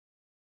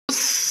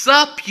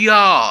Sup,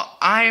 y'all?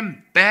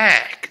 I'm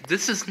back.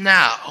 This is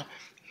now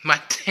my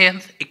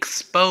 10th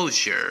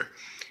exposure,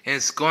 and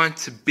it's going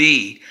to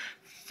be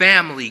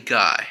Family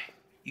Guy.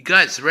 You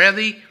guys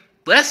ready?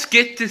 Let's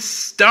get this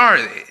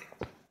started.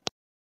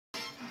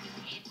 It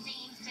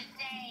seems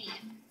today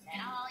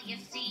that all you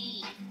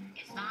see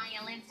is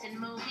violence in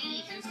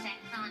movies and sex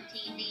on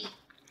TV.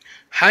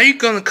 How you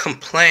gonna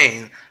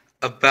complain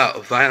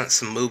about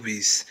violence in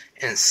movies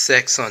and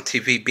sex on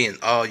TV being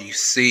all you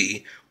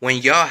see when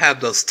y'all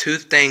have those two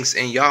things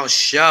in y'all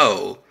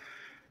show?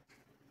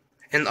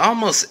 In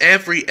almost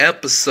every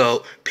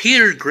episode,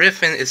 Peter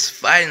Griffin is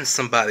fighting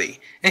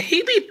somebody, and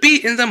he be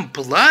beating them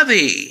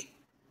bloody.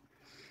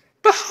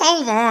 But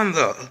hold on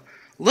though,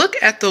 look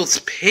at those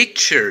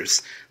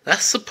pictures.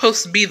 That's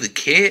supposed to be the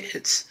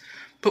kids.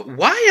 But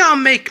why y'all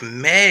make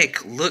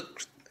Meg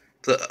look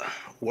the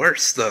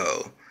worst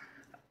though?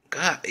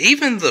 God,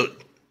 even the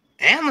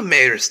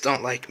animators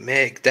don't like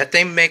Meg, that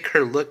they make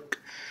her look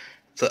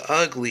the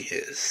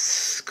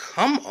ugliest.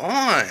 Come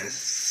on,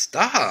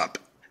 stop.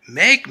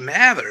 Meg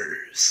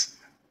matters.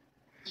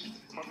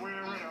 But we're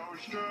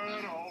those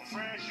good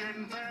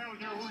old-fashioned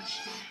values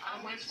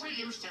on which we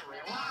used to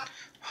rely.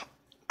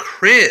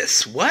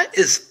 Chris, what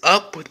is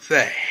up with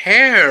the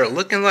hair?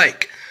 Looking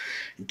like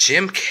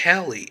Jim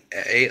Kelly.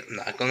 Hey, I'm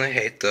not gonna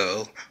hate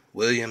though.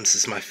 Williams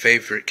is my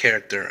favorite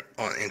character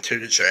on Enter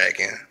the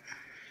Dragon.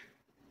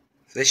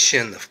 They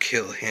shouldn't have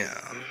killed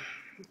him.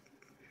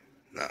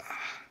 Nah.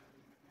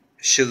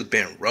 It should have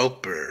been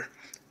Roper.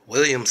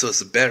 Williams was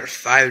a better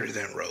fighter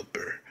than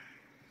Roper.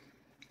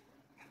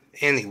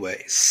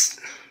 Anyways,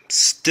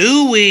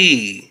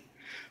 Stewie,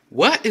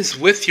 what is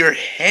with your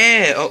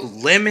head? Oh,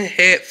 lemon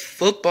head,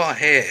 football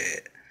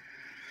head.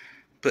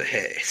 But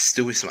hey,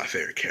 Stewie's my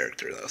favorite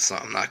character though, so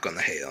I'm not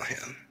gonna hate on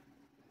him.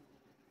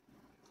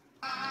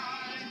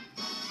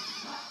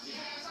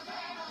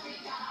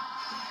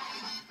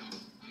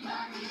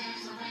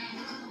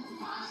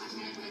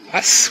 I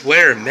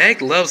swear,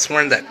 Meg loves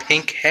wearing that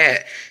pink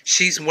hat.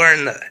 She's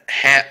wearing the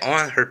hat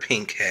on her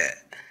pink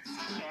hat.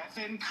 Laugh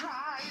and cry.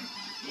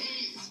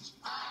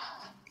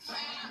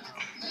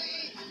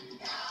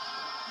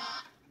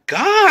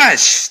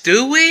 Gosh,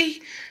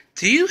 Stewie,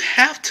 do you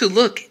have to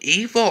look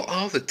evil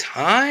all the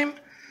time?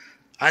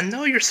 I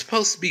know you're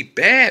supposed to be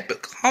bad,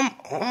 but come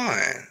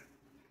on.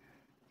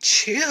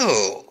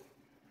 Chill.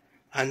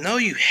 I know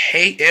you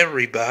hate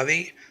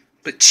everybody,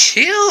 but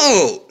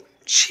chill.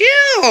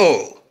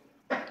 Chill.